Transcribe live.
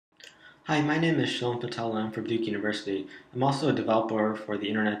Hi, my name is Shilan Patel and I'm from Duke University. I'm also a developer for the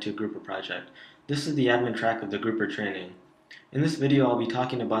Internet to Grouper project. This is the admin track of the Grouper training. In this video, I'll be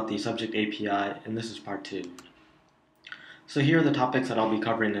talking about the subject API, and this is part 2. So here are the topics that I'll be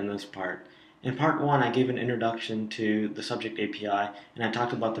covering in this part. In part 1, I gave an introduction to the subject API, and I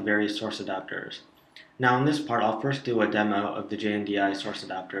talked about the various source adapters. Now in this part, I'll first do a demo of the JNDI source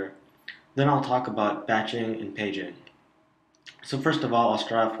adapter. Then I'll talk about batching and paging. So first of all, I'll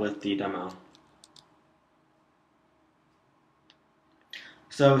start off with the demo.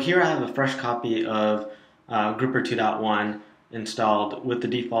 So here I have a fresh copy of Grouper 2.1 installed with the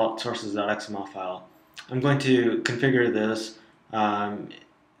default sources.xml file. I'm going to configure this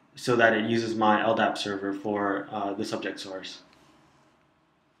so that it uses my LDAP server for the subject source.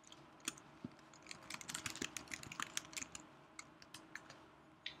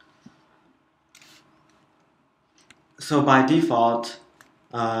 So by default,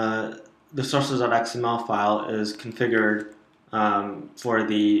 the sources.xml file is configured for a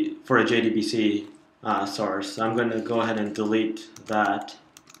JDBC source. So I'm going to go ahead and delete that,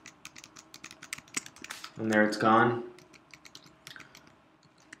 and there it's gone.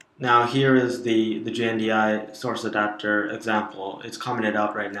 Now here is the JNDI source adapter example. It's commented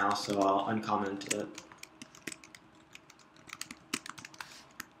out right now, so I'll uncomment it.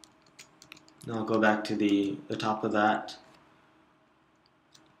 Now I'll go back to the top of that.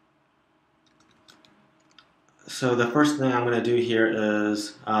 So the first thing I'm going to do here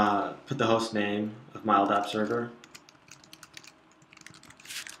is put the host name of my LDAP server.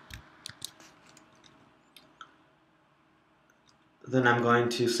 Then I'm going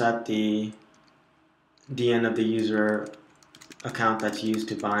to set the DN of the user account that's used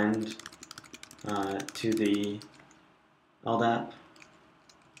to bind to the LDAP.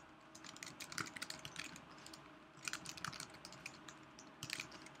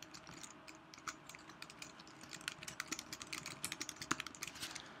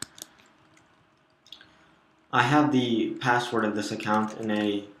 I have the password of this account in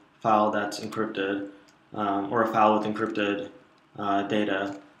a file that's encrypted, or a file with encrypted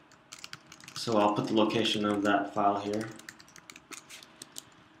data. So I'll put the location of that file here.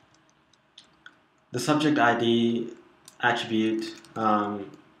 The subject ID attribute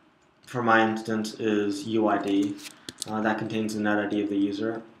for my instance is UID. That contains the net ID of the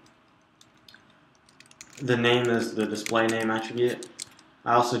user. The name is the display name attribute.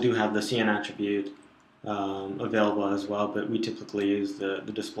 I also do have the CN attribute available as well, but we typically use the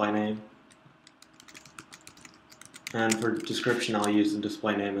display name. And for description, I'll use the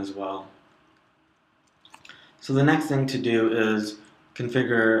display name as well. So the next thing to do is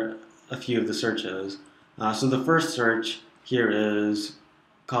configure a few of the searches. So the first search here is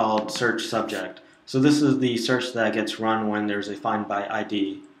called search subject. So this is the search that gets run when there's a find by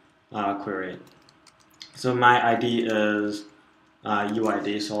ID query. So my ID is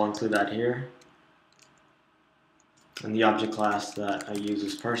UID, so I'll include that here. And the object class that I use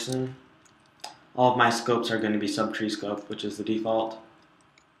is person. All of my scopes are going to be subtree scope, which is the default.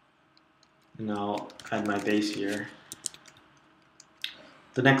 And I'll add my base here.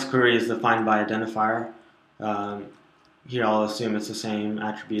 The next query is the find by identifier. Here I'll assume it's the same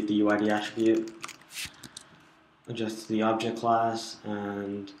attribute, the UID attribute. Adjust the object class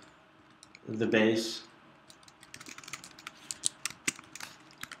and the base.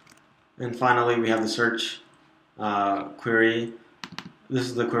 And finally we have the search query. This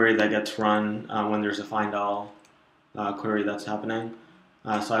is the query that gets run when there's a find all query that's happening.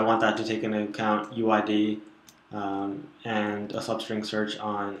 So I want that to take into account UID and a substring search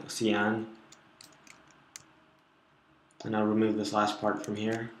on CN. And I'll remove this last part from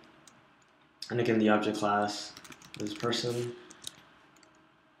here. And again, the object class is person.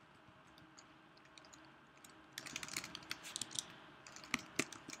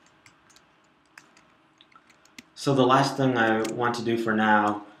 So the last thing I want to do for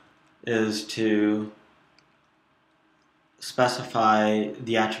now is to specify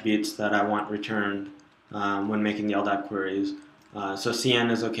the attributes that I want returned when making the LDAP queries. So CN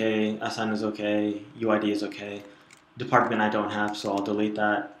is okay, SN is okay, UID is okay. Department I don't have, so I'll delete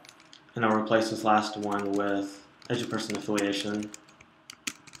that. And I'll replace this last one with eduperson affiliation.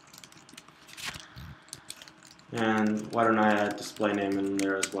 And why don't I add display name in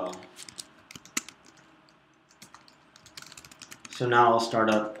there as well. So now I'll start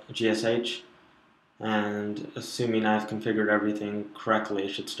up GSH, and assuming I've configured everything correctly, it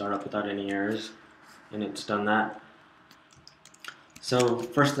should start up without any errors, and it's done that. So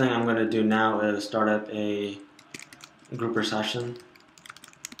first thing I'm going to do now is start up a grouper session.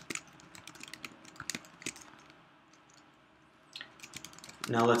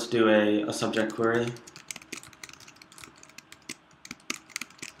 Now let's do a subject query.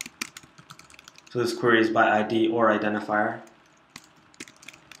 So this query is by ID or identifier.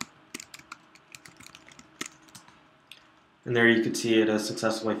 And there you can see it has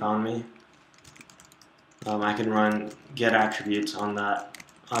successfully found me. I can run get attributes on that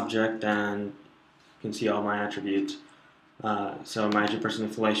object and you can see all my attributes. So my agent person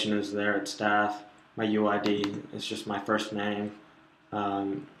affiliation is there at staff. My UID is just my first name.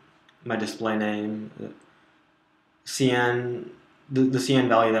 My display name. CN, the CN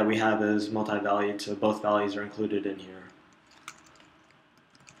value that we have is multi-valued, so both values are included in here.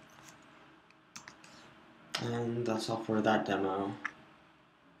 And that's all for that demo.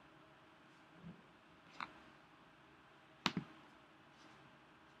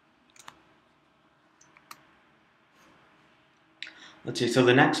 Let's see, so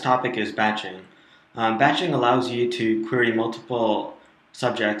the next topic is batching. Batching allows you to query multiple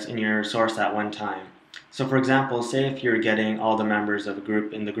subjects in your source at one time. So for example, say if you're getting all the members of a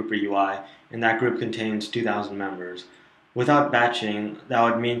group in the grouper UI, and that group contains 2,000 members. Without batching, that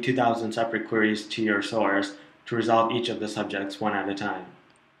would mean 2,000 separate queries to your source to resolve each of the subjects one at a time.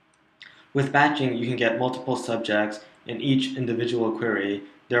 With batching, you can get multiple subjects in each individual query,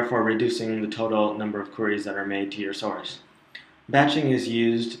 therefore reducing the total number of queries that are made to your source. Batching is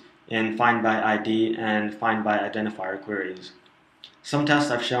used in find by ID and find by identifier queries. Some tests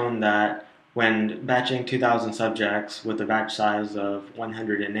have shown that when batching 2,000 subjects with a batch size of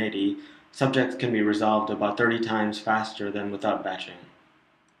 180, subjects can be resolved about 30 times faster than without batching.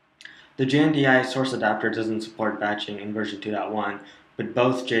 The JNDI source adapter doesn't support batching in version 2.1, but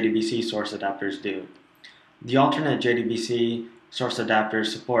both JDBC source adapters do. The alternate JDBC source adapter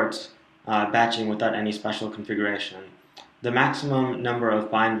supports batching without any special configuration. The maximum number of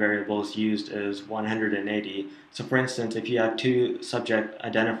bind variables used is 180. So for instance, if you have two subject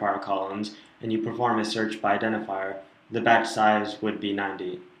identifier columns and you perform a search by identifier, the batch size would be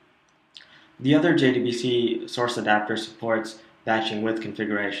 90. The other JDBC source adapter supports batching with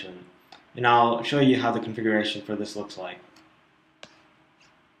configuration. And I'll show you how the configuration for this looks like.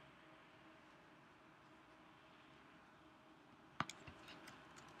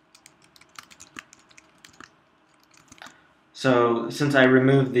 So since I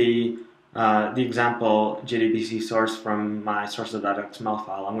removed the example JDBC source from my source.xml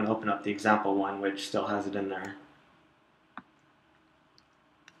file, I'm going to open up the example one, which still has it in there.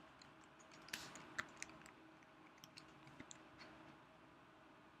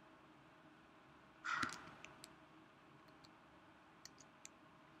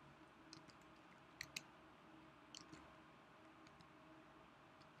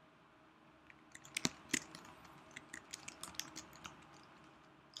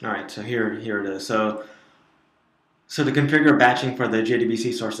 Alright, so here it is. So to configure batching for the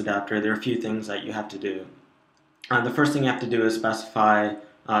JDBC source adapter, there are a few things that you have to do. The first thing you have to do is specify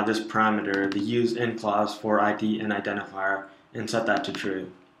this parameter, the use in clause for ID and identifier, and set that to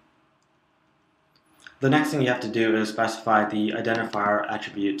true. The next thing you have to do is specify the identifier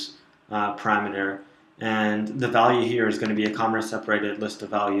attributes parameter, and the value here is going to be a comma separated list of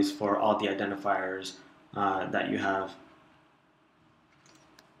values for all the identifiers that you have.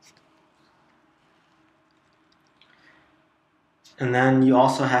 And then you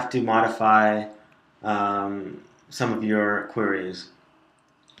also have to modify some of your queries.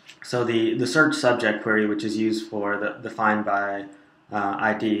 So the search subject query, which is used for the find by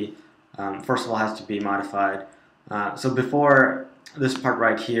ID, first of all has to be modified. So before this part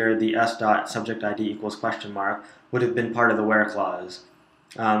right here, the s.subject_id equals question mark would have been part of the where clause.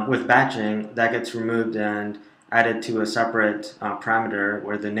 With batching, that gets removed and added to a separate parameter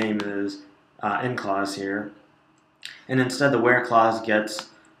where the name is in clause here. And instead the where clause gets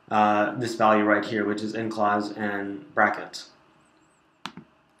this value right here, which is in clause and brackets.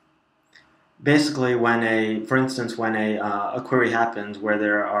 Basically, for instance, when a query happens where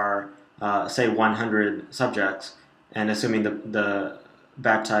there are, say, 100 subjects, and assuming the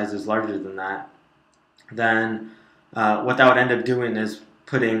batch size is larger than that, then what that would end up doing is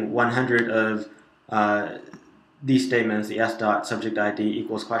putting 100 of these statements, the s.subject_id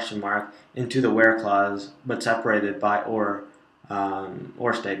equals question mark, into the where clause, but separated by or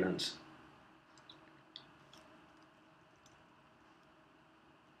statements.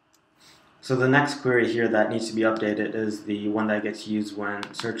 So the next query here that needs to be updated is the one that gets used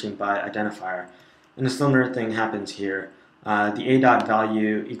when searching by identifier. And a similar thing happens here. The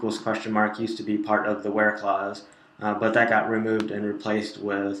a.value equals question mark used to be part of the where clause, but that got removed and replaced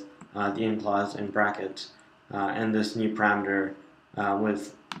with the in clause and brackets. And this new parameter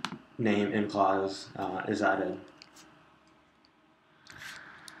with name in clause is added.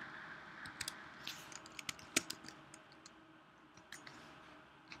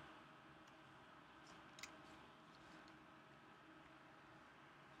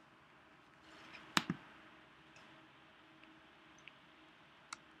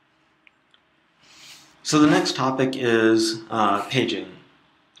 So the next topic is paging.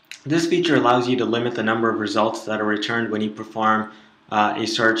 This feature allows you to limit the number of results that are returned when you perform a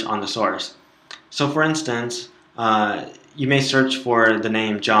search on the source. So for instance, you may search for the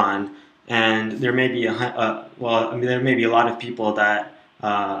name John, and there may be there may be a lot of people that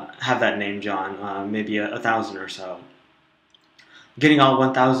have that name John, maybe 1,000 or so. Getting all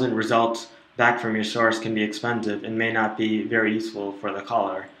 1,000 results back from your source can be expensive and may not be very useful for the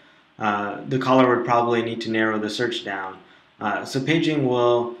caller. The caller would probably need to narrow the search down. So paging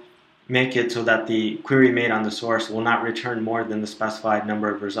will make it so that the query made on the source will not return more than the specified number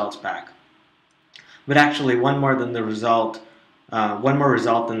of results back. But actually, one more result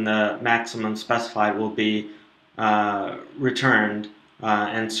than the maximum specified will be returned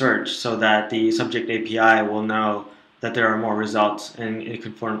and searched, so that the subject API will know that there are more results and it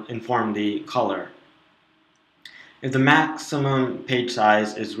can inform the caller. If the maximum page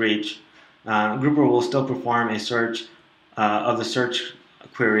size is reached, Grouper will still perform a search of the search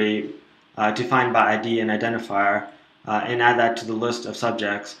query to find by ID and identifier and add that to the list of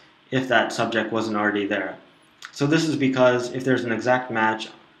subjects if that subject wasn't already there. So this is because if there's an exact match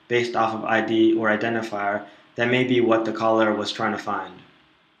based off of ID or identifier, that may be what the caller was trying to find.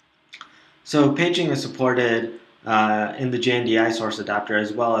 So paging is supported in the JNDI source adapter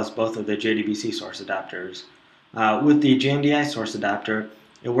as well as both of the JDBC source adapters. With the JNDI source adapter,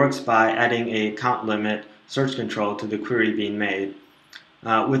 it works by adding a count limit search control to the query being made.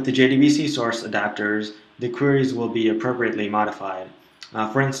 With the JDBC source adapters, the queries will be appropriately modified.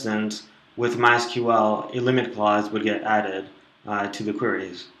 For instance, with MySQL, a limit clause would get added to the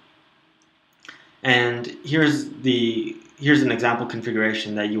queries. And here's an example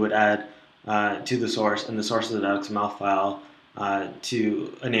configuration that you would add to the source and the source.xml file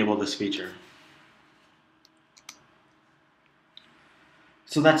to enable this feature.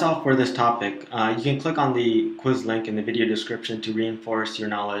 So that's all for this topic. You can click on the quiz link in the video description to reinforce your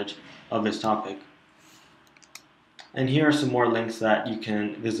knowledge of this topic. And here are some more links that you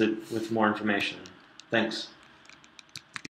can visit with more information. Thanks.